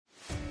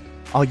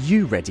Are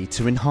you ready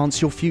to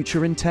enhance your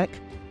future in tech?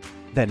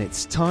 Then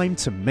it's time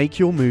to make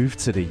your move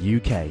to the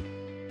UK,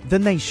 the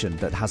nation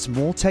that has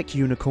more tech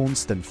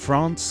unicorns than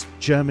France,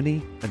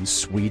 Germany, and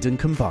Sweden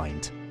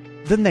combined.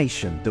 The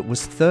nation that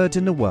was third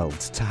in the world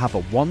to have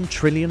a $1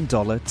 trillion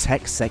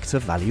tech sector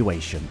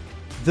valuation.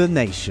 The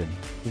nation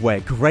where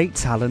great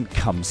talent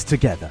comes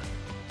together.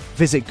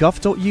 Visit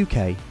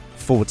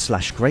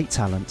gov.uk/great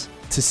talent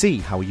to see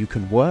how you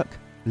can work,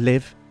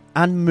 live,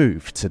 and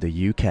move to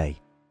the UK.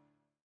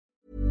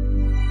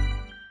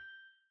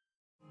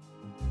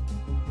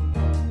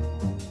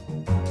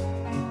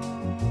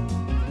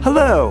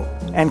 Hello,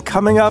 and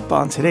coming up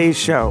on today's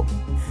show,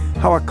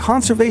 how a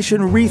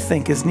conservation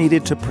rethink is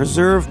needed to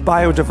preserve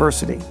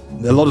biodiversity.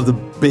 A lot of the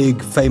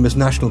big, famous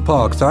national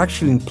parks are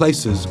actually in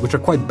places which are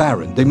quite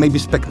barren. They may be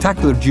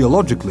spectacular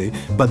geologically,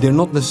 but they're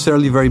not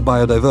necessarily very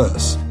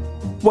biodiverse.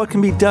 What can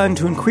be done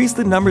to increase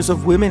the numbers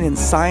of women in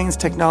science,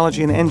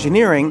 technology, and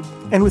engineering,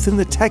 and within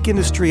the tech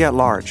industry at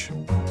large?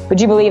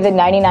 Would you believe that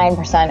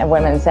 99% of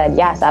women said,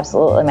 yes,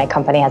 absolutely, my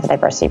company has a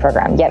diversity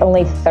program, yet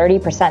only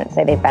 30%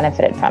 say they've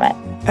benefited from it?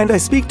 And I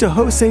speak to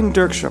Hossein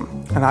Dirksham,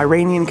 an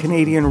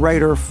Iranian-Canadian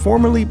writer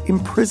formerly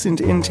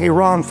imprisoned in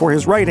Tehran for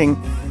his writing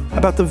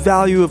about the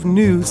value of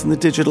news in the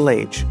digital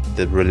age.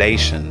 The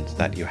relation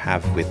that you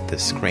have with the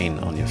screen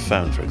on your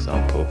phone, for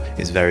example,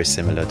 is very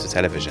similar to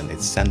television.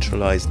 It's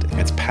centralized,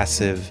 it's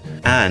passive,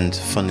 and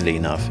funnily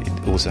enough,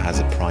 it also has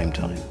a prime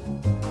time.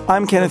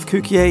 I'm Kenneth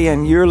Cukier,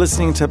 and you're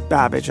listening to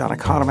Babbage on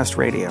Economist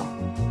Radio.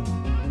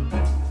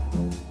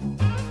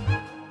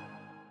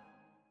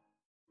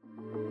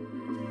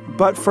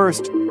 But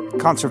first,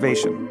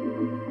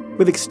 conservation.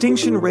 With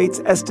extinction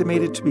rates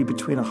estimated to be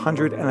between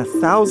 100 and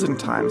 1,000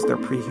 times their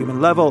pre-human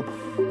level,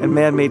 and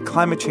man-made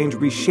climate change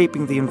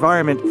reshaping the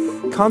environment,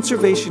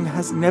 conservation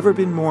has never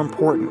been more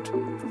important.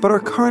 But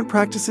are current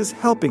practices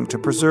helping to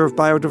preserve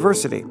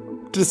biodiversity?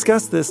 To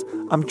discuss this,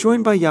 I'm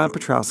joined by Jan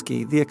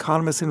Petrowski, the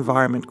Economist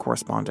environment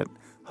correspondent.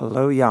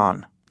 Hello,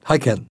 Jan. Hi,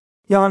 Ken.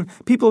 Jan,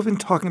 people have been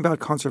talking about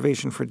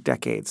conservation for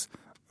decades.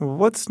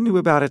 What's new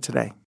about it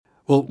today?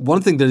 Well,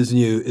 one thing that is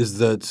new is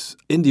that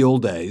in the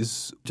old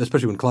days,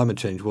 especially when climate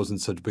change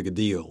wasn't such a big a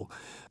deal,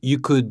 you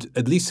could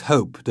at least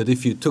hope that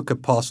if you took a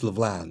parcel of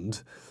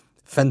land,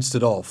 fenced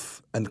it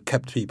off, and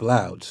kept people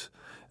out,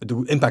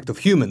 the impact of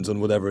humans on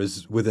whatever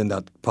is within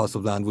that parcel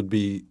of land would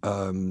be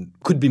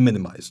could be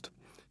minimized.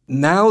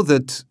 Now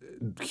that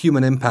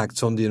human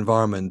impacts on the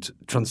environment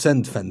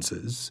transcend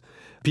fences,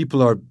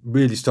 people are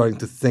really starting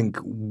to think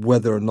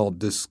whether or not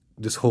this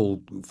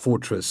whole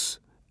fortress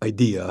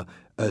idea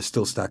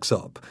still stacks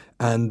up.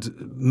 And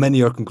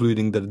many are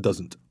concluding that it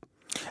doesn't.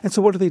 And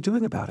so what are they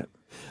doing about it?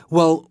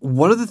 Well,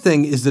 one of the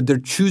things is that they're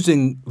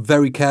choosing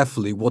very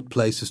carefully what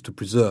places to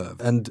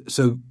preserve. And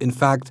so, in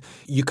fact,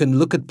 you can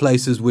look at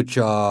places which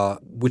are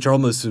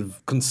almost sort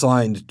of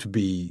consigned to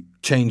be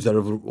changed out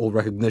of all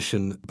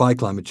recognition by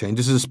climate change.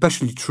 This is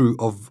especially true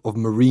of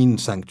marine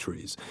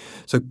sanctuaries.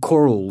 So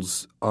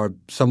corals are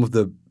some of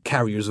the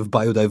carriers of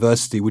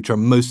biodiversity which are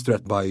most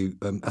threatened by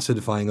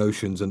acidifying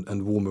oceans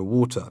and warmer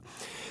water.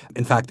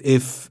 In fact,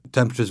 if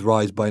temperatures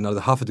rise by another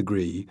half a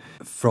degree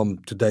from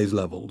today's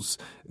levels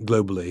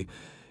globally,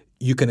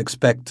 you can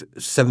expect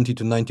 70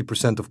 to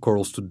 90% of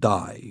corals to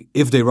die.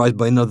 If they rise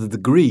by another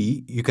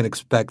degree, you can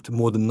expect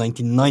more than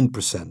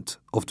 99%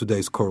 of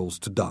today's corals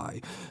to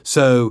die.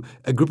 So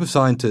a group of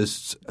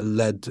scientists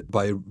led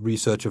by a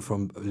researcher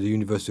from the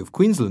University of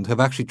Queensland have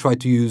actually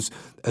tried to use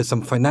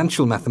some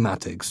financial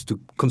mathematics to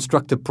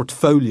construct a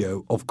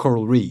portfolio of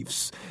coral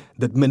reefs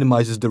that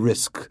minimizes the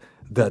risk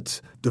that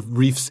the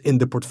reefs in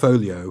the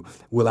portfolio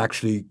will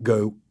actually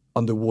go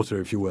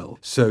underwater, if you will.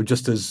 So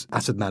just as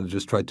asset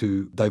managers try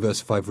to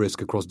diversify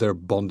risk across their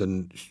bond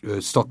and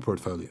stock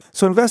portfolio.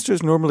 So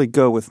investors normally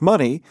go with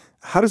money.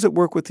 How does it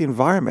work with the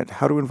environment?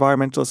 How do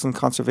environmentalists and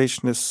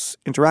conservationists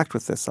interact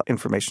with this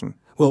information?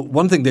 Well,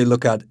 one thing they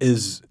look at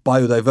is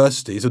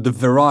biodiversity, so the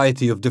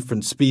variety of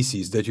different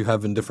species that you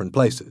have in different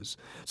places.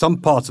 Some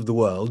parts of the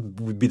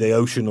world, be they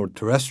ocean or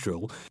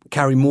terrestrial,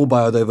 carry more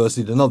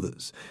biodiversity than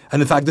others.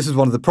 And in fact, this is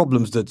one of the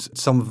problems that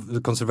some of the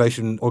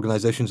conservation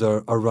organizations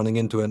are running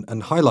into and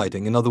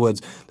highlighting. In other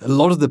words, a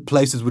lot of the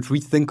places which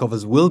we think of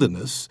as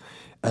wilderness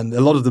and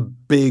a lot of the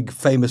big,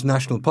 famous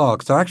national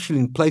parks are actually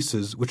in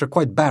places which are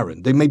quite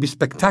barren. They may be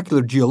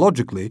spectacular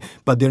geologically,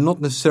 but they're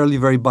not necessarily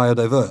very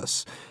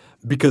biodiverse.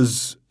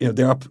 Because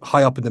they're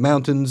high up in the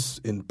mountains,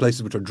 in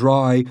places which are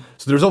dry.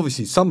 So there's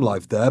obviously some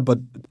life there, but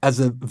as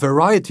a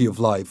variety of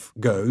life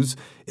goes,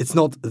 it's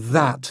not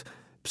that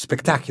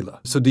spectacular.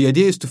 So the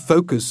idea is to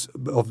focus,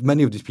 of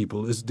many of these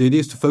people, the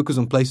idea is to focus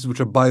on places which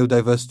are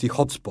biodiversity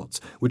hotspots,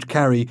 which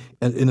carry,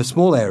 in a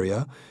small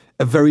area,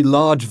 a very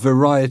large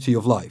variety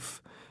of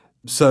life.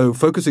 So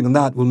focusing on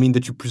that will mean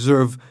that you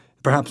preserve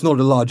perhaps not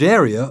a large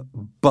area,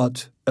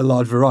 but a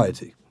large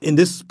variety. In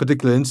this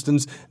particular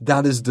instance,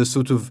 that is the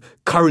sort of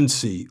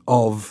currency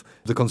of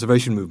the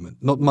conservation movement.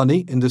 Not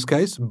money in this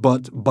case,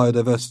 but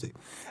biodiversity.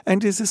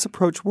 And is this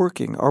approach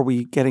working? Are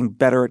we getting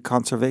better at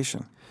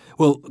conservation?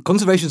 Well,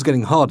 conservation is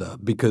getting harder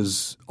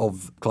because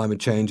of climate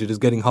change. It is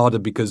getting harder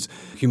because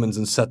humans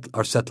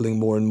are settling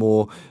more and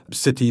more.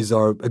 Cities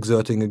are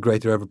exerting a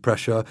greater ever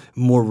pressure.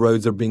 More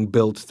roads are being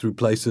built through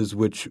places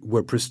which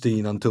were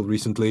pristine until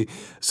recently.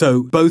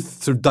 So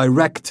both sort of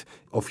direct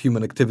of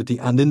human activity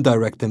and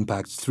indirect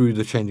impacts through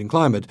the changing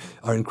climate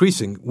are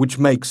increasing, which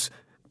makes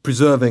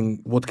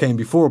preserving what came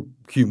before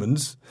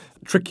humans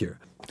trickier.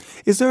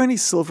 Is there any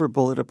silver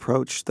bullet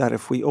approach that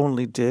if we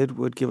only did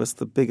would give us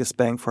the biggest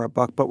bang for our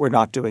buck, but we're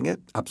not doing it?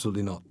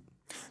 Absolutely not.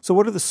 So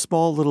what are the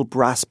small little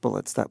brass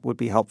bullets that would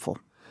be helpful?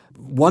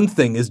 One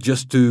thing is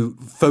just to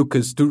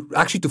focus,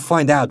 to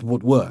find out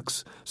what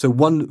works. So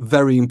one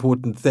very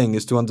important thing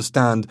is to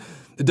understand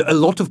a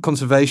lot of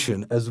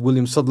conservation, as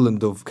William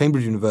Sutherland of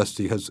Cambridge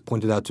University has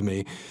pointed out to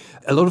me,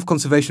 a lot of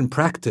conservation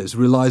practice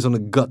relies on a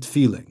gut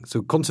feeling.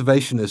 So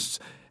conservationists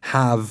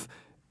have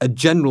a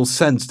general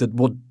sense that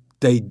what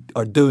they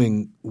are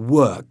doing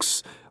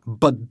works,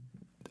 but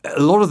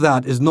a lot of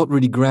that is not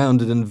really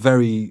grounded in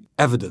very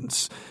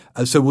evidence.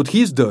 So what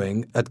he's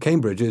doing at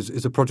Cambridge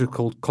is a project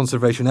called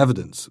Conservation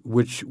Evidence,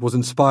 which was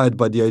inspired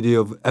by the idea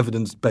of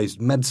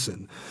evidence-based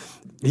medicine.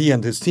 He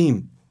and his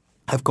team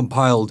have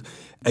compiled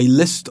a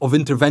list of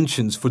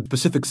interventions for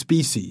specific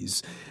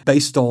species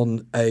based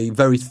on a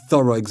very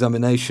thorough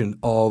examination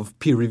of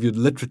peer-reviewed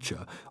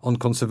literature on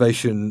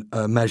conservation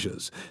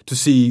measures to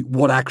see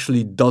what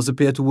actually does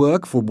appear to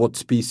work for what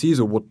species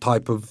or what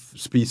type of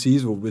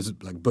species, or is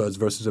it like birds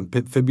versus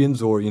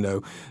amphibians, or,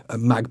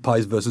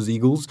 magpies versus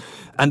eagles,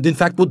 and in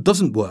fact what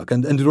doesn't work.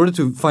 And in order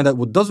to find out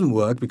what doesn't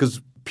work,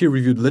 because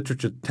peer-reviewed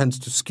literature tends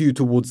to skew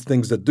towards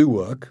things that do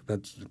work.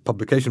 That's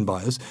publication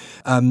bias,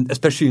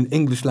 especially in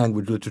English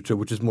language literature,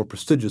 which is more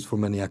prestigious for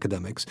many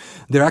academics.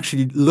 They're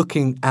actually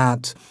looking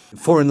at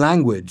foreign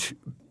language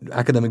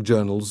academic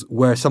journals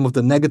where some of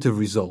the negative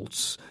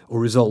results or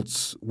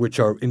results which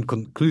are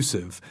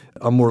inconclusive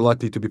are more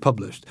likely to be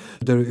published.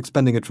 They're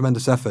expending a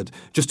tremendous effort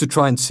just to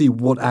try and see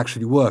what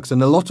actually works.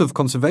 And a lot of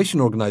conservation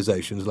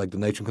organizations like the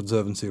Nature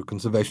Conservancy or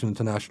Conservation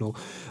International,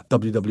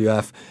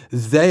 WWF,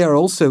 they are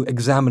also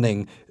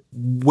examining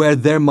where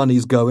their money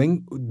is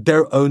going,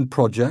 their own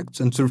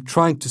projects, and sort of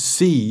trying to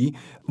see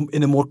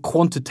in a more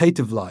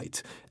quantitative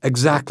light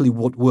exactly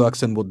what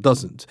works and what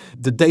doesn't.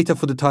 The data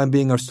for the time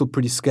being are still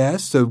pretty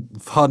scarce, so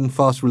hard and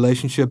fast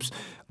relationships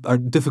are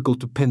difficult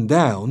to pin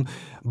down,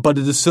 but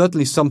it is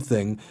certainly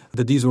something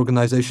that these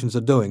organizations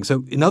are doing.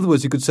 So in other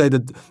words, you could say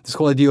that this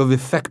whole idea of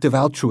effective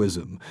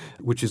altruism,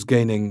 which is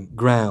gaining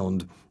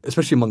ground,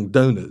 especially among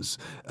donors,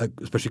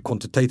 especially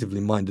quantitatively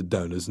minded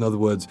donors, in other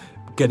words,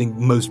 getting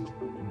most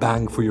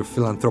bang for your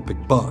philanthropic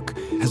buck,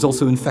 has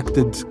also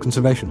infected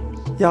conservation.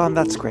 Jan,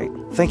 that's great.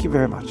 Thank you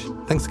very much.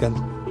 Thanks again.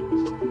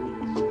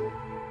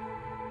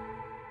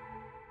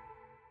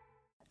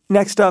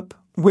 Next up,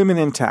 women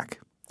in tech.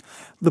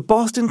 The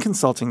Boston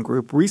Consulting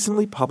Group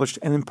recently published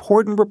an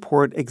important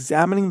report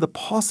examining the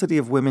paucity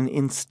of women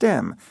in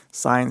STEM,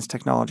 science,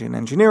 technology, and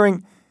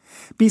engineering.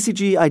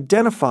 BCG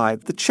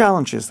identified the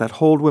challenges that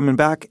hold women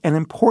back and,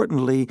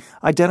 importantly,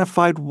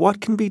 identified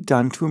what can be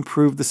done to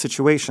improve the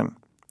situation.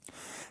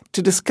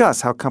 To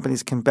discuss how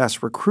companies can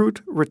best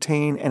recruit,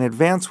 retain, and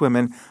advance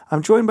women,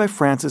 I'm joined by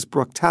Frances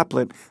Brooke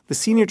Taplett, the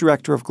Senior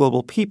Director of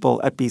Global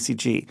People at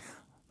BCG.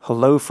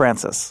 Hello,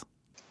 Frances.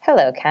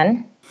 Hello,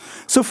 Ken.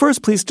 So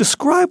first, please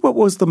describe what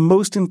was the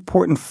most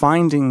important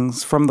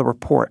findings from the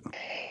report.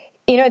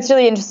 It's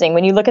really interesting.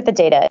 When you look at the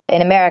data,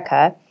 in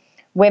America,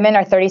 women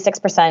are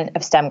 36%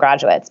 of STEM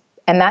graduates.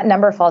 And that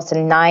number falls to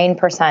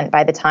 9%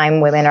 by the time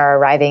women are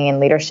arriving in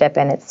leadership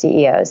and at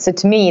CEOs. So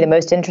to me, the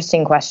most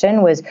interesting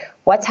question was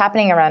what's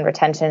happening around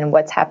retention,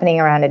 what's happening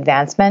around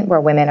advancement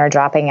where women are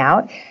dropping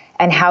out,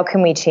 and how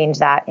can we change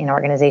that in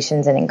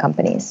organizations and in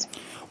companies?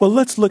 Well,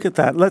 let's look at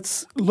that.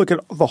 Let's look at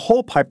the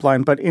whole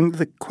pipeline. But in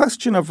the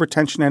question of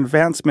retention and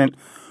advancement,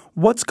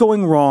 what's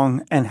going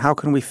wrong and how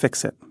can we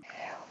fix it?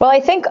 Well,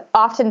 I think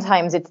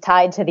oftentimes it's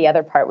tied to the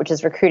other part, which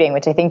is recruiting,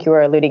 which I think you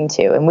were alluding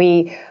to. And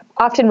we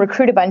often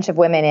recruit a bunch of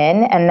women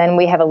in, and then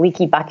we have a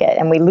leaky bucket,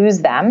 and we lose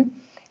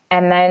them.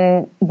 And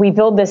then we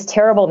build this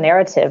terrible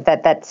narrative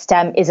that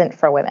STEM isn't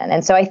for women.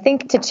 And so I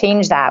think to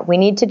change that, we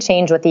need to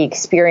change what the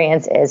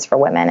experience is for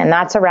women. And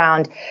that's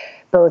around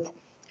both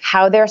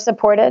how they're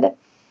supported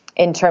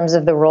in terms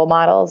of the role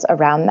models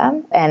around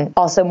them, and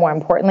also more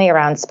importantly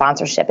around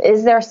sponsorship.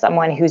 Is there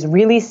someone who's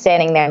really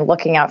standing there and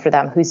looking out for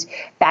them, who's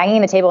banging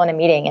the table in a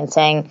meeting and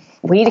saying,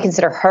 we need to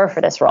consider her for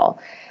this role?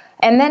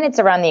 And then it's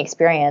around the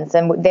experience.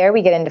 And there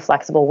we get into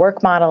flexible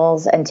work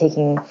models and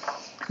taking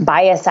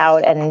bias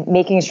out and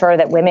making sure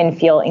that women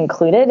feel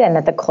included and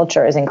that the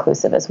culture is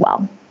inclusive as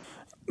well.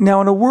 Now,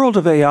 in a world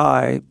of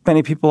AI,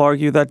 many people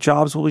argue that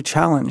jobs will be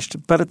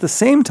challenged. But at the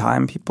same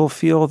time, people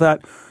feel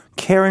that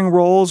caring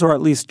roles, or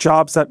at least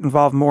jobs that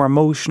involve more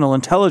emotional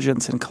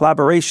intelligence and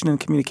collaboration and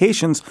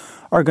communications,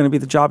 are going to be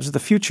the jobs of the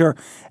future.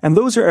 And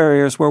those are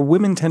areas where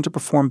women tend to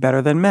perform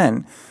better than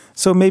men.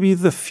 So maybe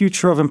the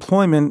future of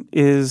employment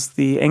is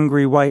the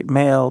angry white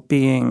male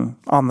being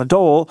on the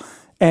dole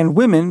and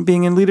women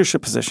being in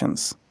leadership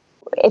positions.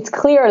 it's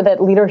clear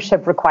that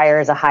leadership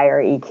requires a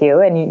higher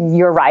EQ. And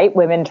you're right,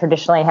 women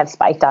traditionally have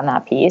spiked on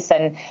that piece.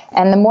 And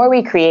the more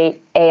we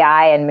create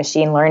AI and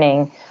machine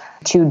learning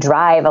to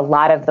drive a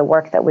lot of the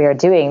work that we are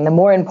doing, the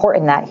more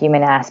important that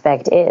human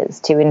aspect is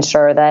to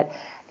ensure that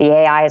the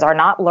AIs are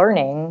not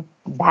learning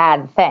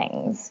bad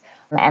things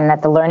and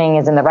that the learning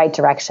is in the right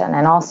direction,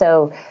 and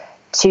also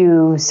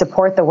to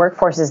support the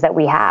workforces that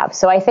we have.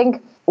 So I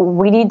think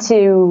we need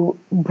to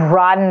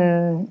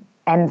broaden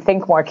and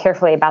think more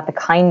carefully about the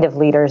kind of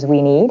leaders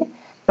we need,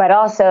 but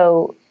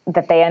also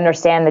that they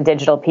understand the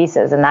digital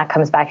pieces. And that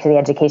comes back to the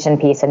education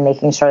piece and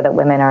making sure that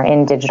women are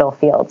in digital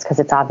fields, because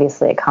it's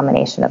obviously a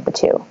combination of the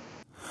two.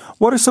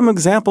 What are some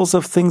examples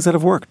of things that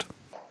have worked?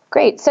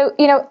 Great. So,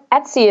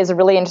 Etsy is a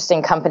really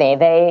interesting company.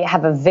 They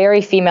have a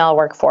very female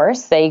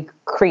workforce. They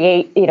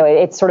create,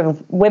 it's sort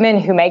of women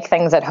who make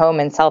things at home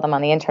and sell them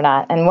on the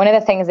internet. And one of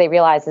the things they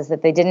realized is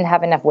that they didn't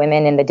have enough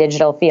women in the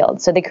digital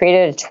field. So they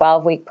created a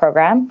 12-week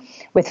program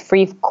with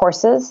free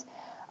courses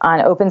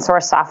on open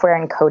source software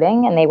and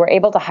coding. And they were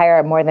able to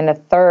hire more than a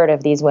third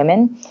of these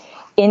women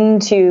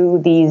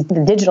into the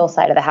digital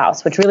side of the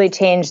house, which really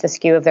changed the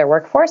skew of their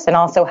workforce and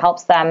also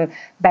helps them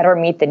better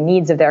meet the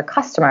needs of their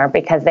customer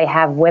because they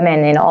have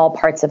women in all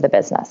parts of the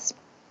business.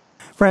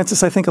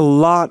 Frances, I think a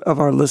lot of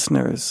our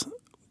listeners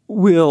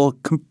will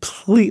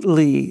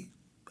completely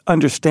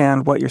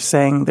understand what you're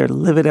saying. They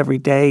live it every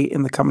day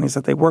in the companies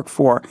that they work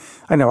for.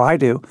 I know I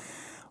do.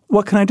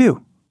 What can I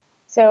do?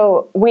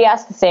 So we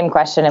asked the same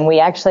question, and we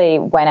actually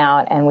went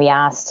out and we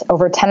asked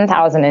over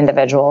 10,000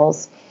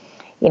 individuals,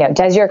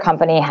 does your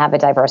company have a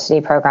diversity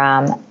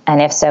program?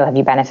 And if so, have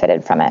you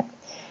benefited from it?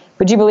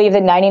 Would you believe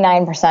that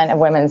 99% of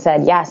women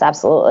said, yes,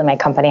 absolutely, my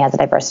company has a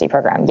diversity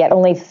program, yet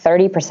only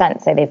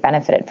 30% say they've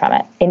benefited from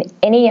it. In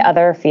any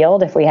other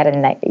field, if we had a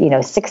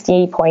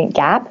 60-point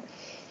gap,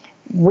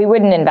 we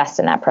wouldn't invest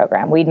in that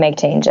program. We'd make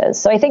changes.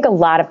 So I think a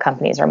lot of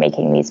companies are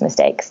making these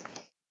mistakes.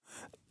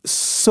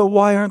 So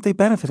why aren't they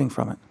benefiting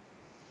from it?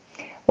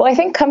 Well, I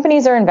think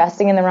companies are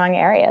investing in the wrong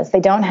areas.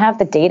 They don't have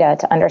the data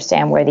to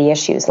understand where the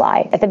issues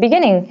lie. At the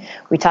beginning,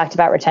 we talked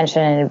about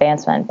retention and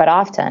advancement, but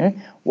often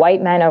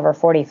white men over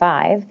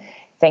 45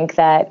 think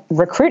that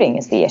recruiting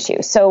is the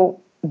issue.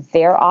 So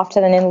they're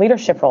often in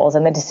leadership roles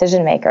and the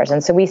decision makers.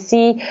 And so we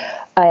see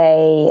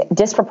a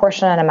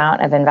disproportionate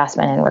amount of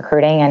investment in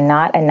recruiting and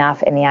not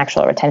enough in the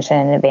actual retention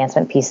and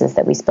advancement pieces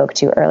that we spoke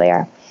to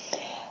earlier.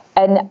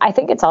 And I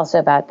think it's also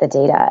about the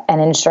data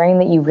and ensuring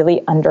that you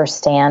really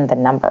understand the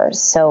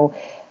numbers. So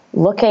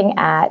looking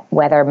at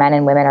whether men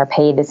and women are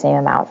paid the same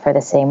amount for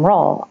the same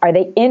role. Are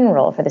they in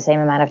role for the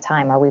same amount of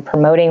time? Are we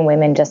promoting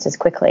women just as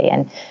quickly?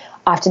 And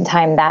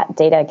oftentimes that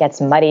data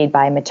gets muddied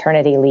by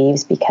maternity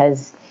leaves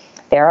because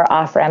there are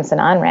off-ramps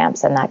and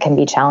on-ramps, and that can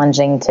be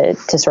challenging to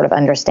sort of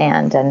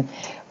understand. And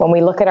when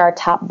we look at our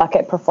top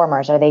bucket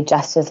performers, are they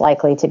just as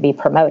likely to be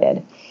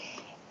promoted?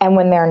 And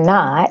when they're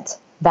not,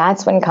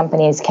 that's when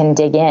companies can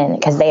dig in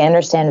because they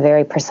understand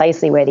very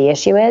precisely where the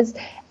issue is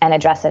and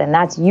address it. And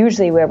that's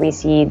usually where we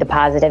see the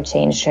positive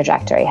change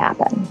trajectory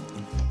happen.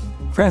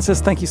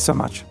 Frances, thank you so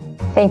much.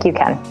 Thank you,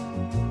 Ken.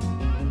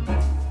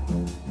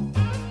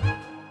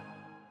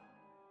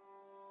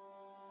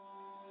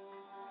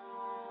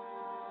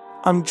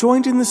 I'm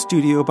joined in the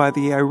studio by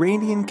the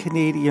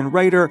Iranian-Canadian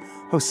writer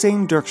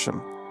Hossein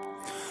Derksham.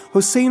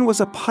 Hossein was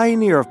a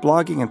pioneer of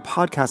blogging and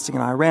podcasting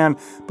in Iran,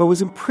 but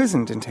was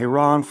imprisoned in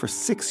Tehran for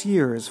 6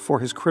 years for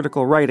his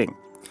critical writing.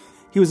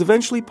 He was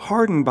eventually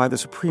pardoned by the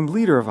supreme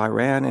leader of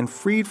Iran and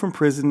freed from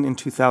prison in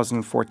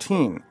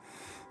 2014.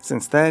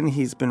 Since then,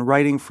 he's been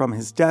writing from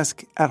his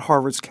desk at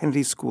Harvard's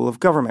Kennedy School of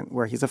Government,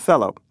 where he's a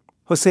fellow.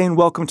 Hossein,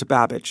 welcome to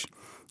Babbage.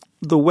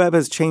 The web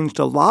has changed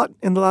a lot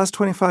in the last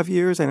 25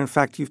 years, and in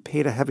fact, you've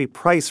paid a heavy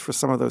price for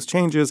some of those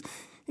changes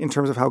in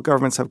terms of how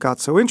governments have got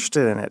so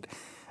interested in it.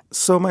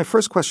 So my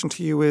first question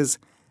to you is,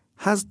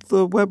 has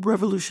the web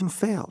revolution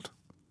failed?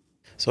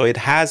 So it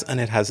has and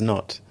it has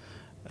not.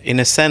 In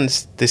a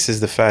sense, this is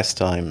the first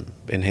time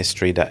in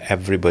history that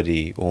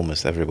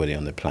almost everybody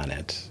on the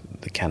planet,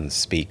 can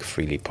speak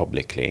freely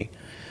publicly,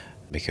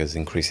 because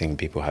increasingly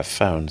people have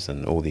phones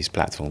and all these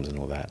platforms and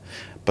all that.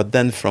 But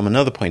then from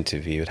another point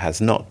of view, it has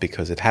not,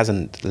 because it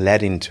hasn't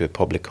led into a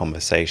public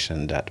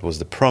conversation that was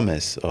the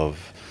promise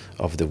of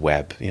the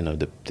web,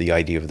 the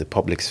idea of the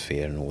public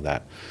sphere and all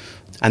that.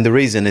 And the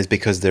reason is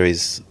because there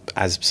is,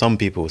 as some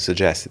people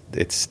suggest,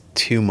 it's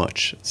too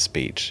much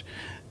speech.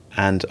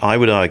 And I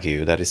would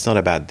argue that it's not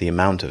about the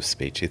amount of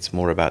speech, it's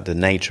more about the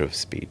nature of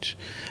speech.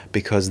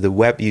 Because the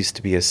web used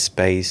to be a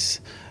space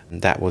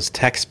that was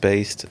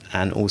text-based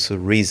and also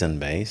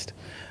reason-based.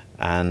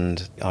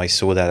 And I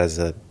saw that as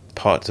a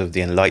part of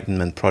the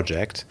Enlightenment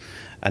project.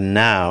 And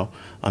now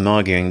I'm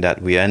arguing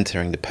that we are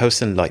entering the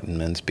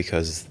post-Enlightenment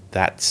because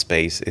that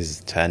space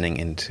is turning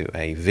into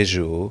a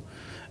visual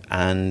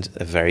and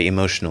a very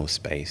emotional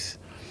space,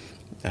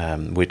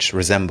 which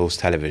resembles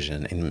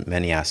television in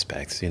many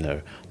aspects,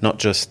 not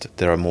just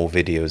there are more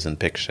videos and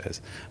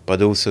pictures,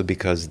 but also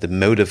because the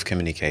mode of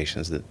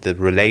communications, the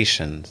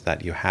relations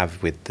that you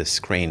have with the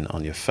screen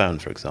on your phone,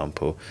 for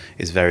example,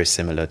 is very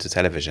similar to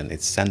television.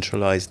 It's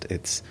centralized,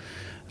 it's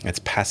It's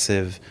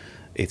passive,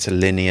 it's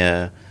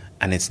linear,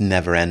 and it's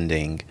never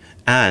ending.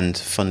 And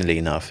funnily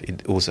enough,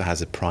 it also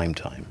has a prime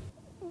time.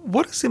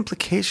 What is the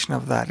implication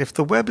of that? If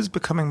the web is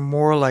becoming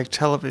more like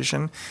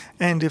television,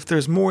 and if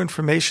there's more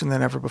information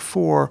than ever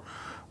before,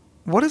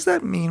 what does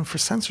that mean for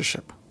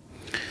censorship?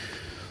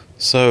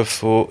 So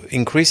for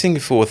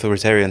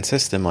authoritarian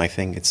system, I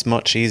think it's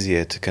much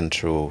easier to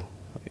control,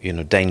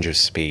 dangerous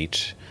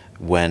speech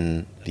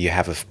when you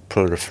have a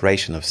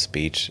proliferation of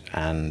speech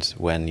and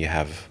when you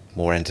have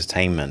more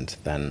entertainment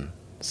than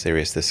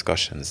serious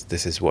discussions.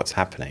 This is what's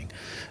happening.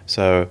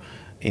 So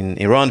in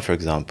Iran, for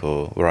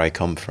example, where I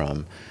come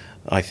from,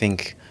 I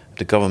think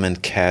the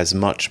government cares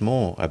much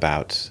more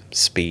about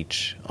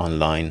speech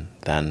online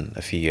than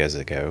a few years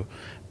ago,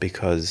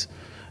 because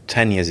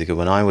 10 years ago,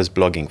 when I was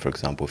blogging, for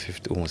example,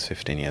 almost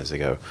 15 years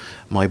ago,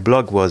 my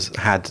blog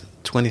had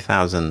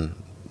 20,000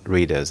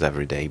 readers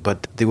every day,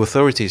 but the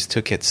authorities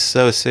took it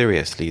so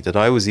seriously that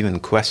I was even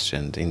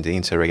questioned in the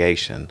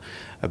interrogation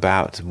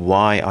about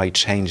why I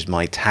changed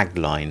my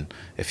tagline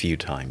a few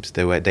times.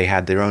 They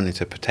had their own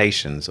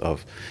interpretations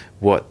of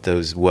what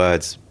those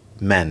words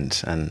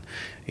meant, and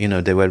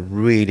they were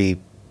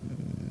really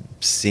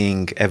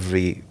seeing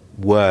every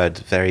word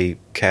very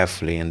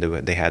carefully, and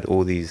they had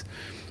all these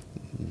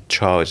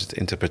charged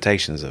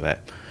interpretations of it.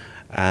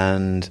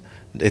 And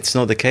it's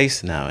not the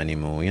case now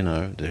anymore.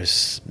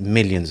 There's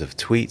millions of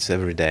tweets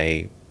every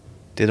day.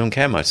 They don't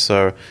care much.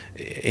 So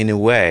in a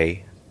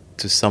way,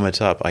 to sum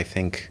it up, I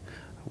think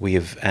we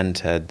have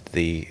entered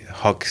the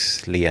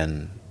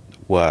Huxleyan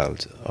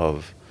world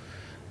of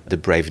the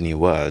Brave New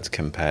World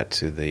compared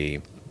to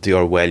the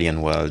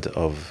Orwellian world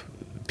of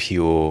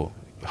pure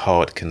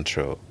hard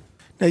control.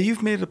 Now,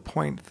 you've made a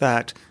point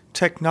that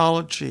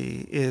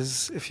technology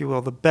is, if you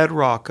will, the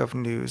bedrock of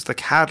news, the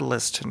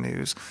catalyst to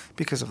news,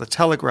 because of the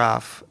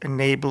telegraph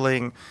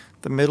enabling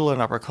the middle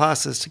and upper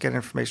classes to get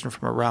information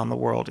from around the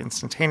world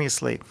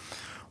instantaneously.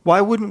 Why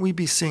wouldn't we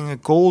be seeing a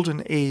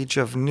golden age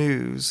of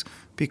news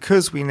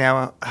because we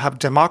now have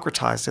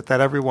democratized it,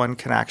 that everyone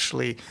can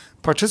actually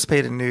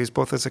participate in news,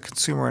 both as a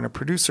consumer and a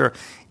producer,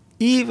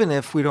 even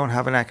if we don't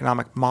have an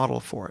economic model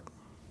for it?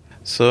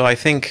 So I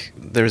think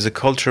there is a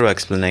cultural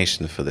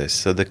explanation for this.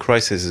 So the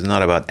crisis is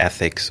not about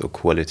ethics or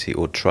quality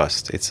or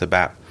trust. It's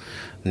about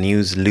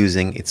news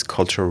losing its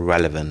cultural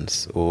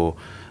relevance or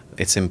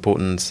its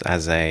importance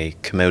as a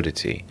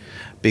commodity.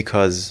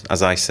 Because,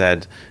 as I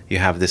said, you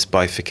have this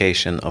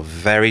bifurcation of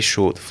very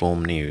short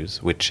form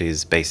news, which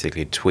is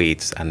basically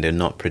tweets, and they're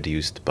not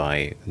produced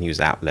by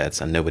news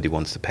outlets and nobody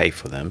wants to pay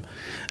for them.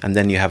 And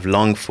then you have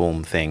long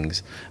form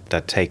things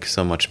that take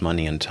so much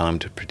money and time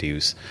to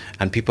produce,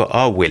 and people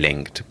are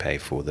willing to pay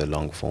for the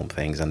long form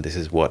things, and this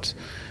is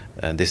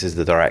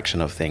the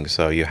direction of things.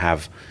 So you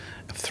have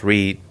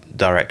three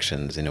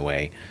directions in a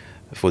way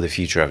for the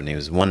future of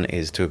news. One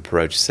is to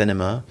approach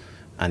cinema,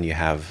 and you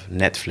have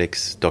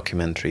Netflix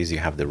documentaries, you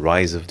have the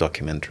rise of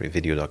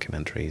video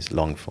documentaries,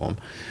 long form.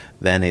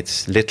 Then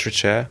it's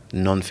literature,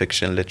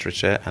 non-fiction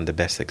literature, and the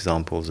best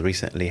examples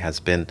recently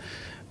has been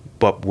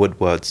Bob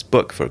Woodward's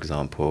book, for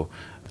example.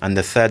 And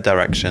the third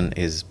direction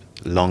is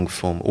long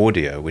form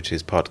audio, which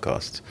is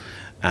podcasts.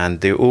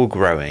 And they're all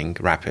growing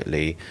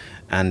rapidly,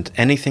 and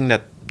anything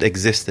that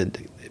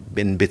existed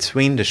in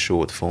between the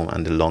short form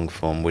and the long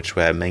form, which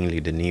were mainly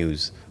the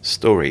news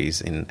stories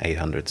in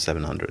 800,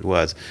 700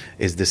 words,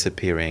 is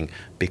disappearing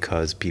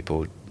because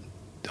people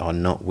are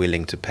not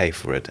willing to pay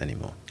for it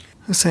anymore.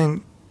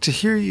 Hussein, to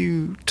hear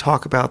you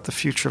talk about the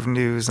future of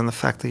news and the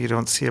fact that you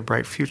don't see a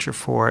bright future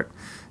for it,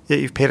 yet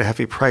you've paid a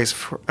heavy price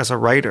as a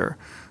writer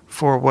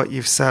for what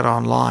you've said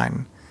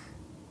online,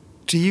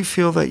 do you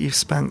feel that you've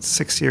spent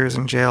 6 years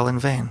in jail in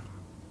vain?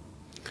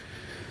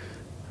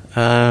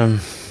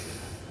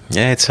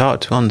 Yeah, it's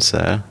hard to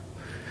answer.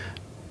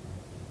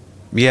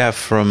 Yeah,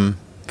 from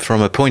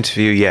a point of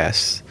view,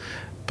 yes.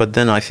 But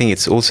then I think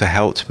it's also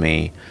helped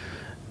me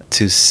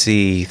to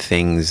see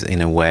things in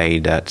a way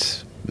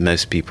that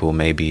most people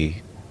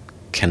maybe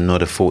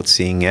cannot afford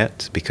seeing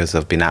it, because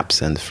I've been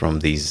absent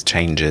from these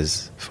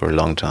changes for a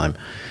long time.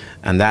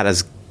 And that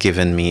has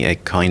given me a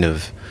kind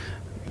of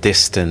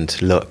distant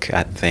look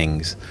at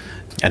things,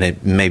 and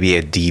maybe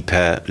a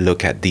deeper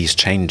look at these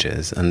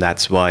changes. And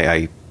that's why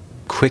I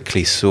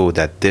quickly saw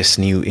that this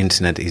new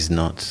internet is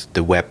not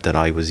the web that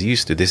I was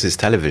used to. This is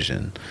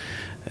television.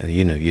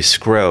 You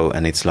scroll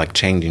and it's like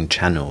changing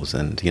channels,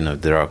 and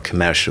there are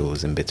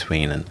commercials in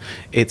between, and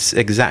it's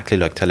exactly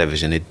like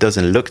television. It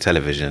doesn't look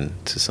television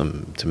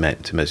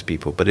to most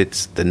people, but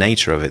it's the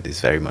nature of it is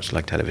very much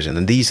like television.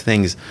 And these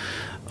things,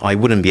 I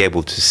wouldn't be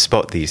able to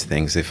spot these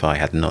things if I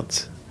had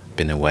not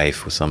been away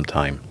for some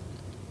time.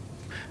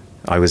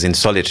 I was in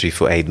solitary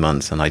for 8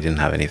 months and I didn't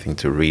have anything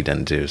to read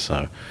and do,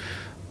 so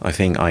I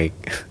think I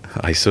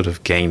sort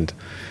of gained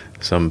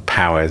some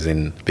powers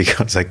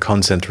because I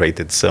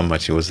concentrated so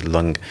much. It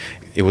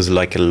was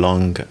like a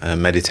long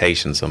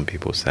meditation, some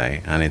people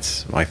say, and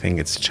I think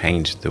it's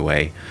changed the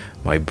way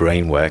my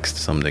brain works to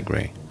some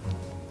degree.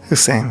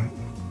 Hussein,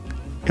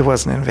 it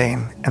wasn't in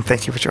vain, and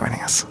thank you for joining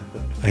us.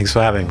 Thanks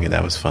for having me.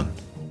 That was fun.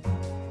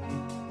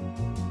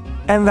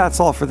 And that's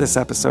all for this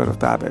episode of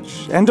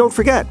Babbage. And don't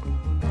forget,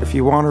 if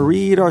you want to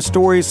read our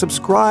stories,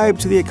 subscribe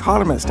to The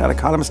Economist at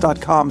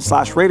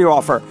economist.com/radio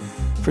offer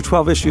for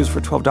 12 issues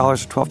for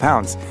 $12 or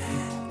 £12.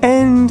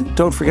 And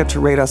don't forget to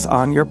rate us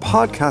on your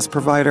podcast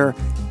provider.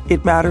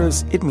 It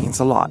matters. It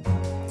means a lot.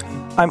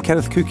 I'm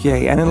Kenneth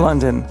Cukier, and in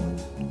London,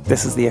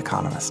 this is The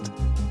Economist.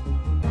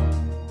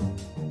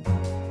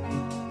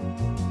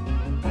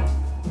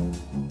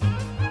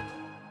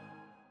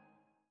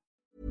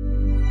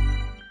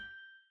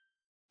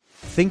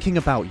 Thinking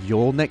about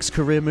your next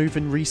career move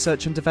in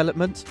research and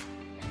development?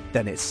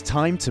 Then it's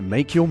time to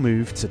make your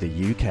move to the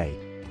UK.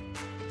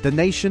 The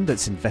nation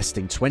that's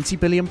investing £20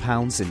 billion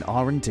in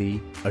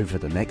R&D over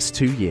the next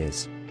 2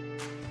 years.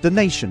 The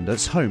nation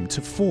that's home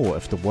to 4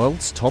 of the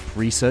world's top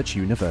research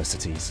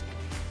universities.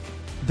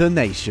 The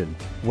nation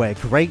where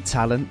great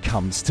talent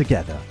comes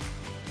together.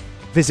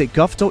 Visit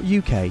gov.uk/great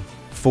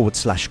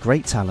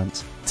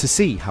talent to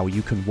see how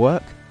you can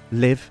work,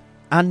 live,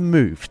 and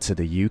move to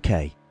the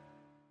UK.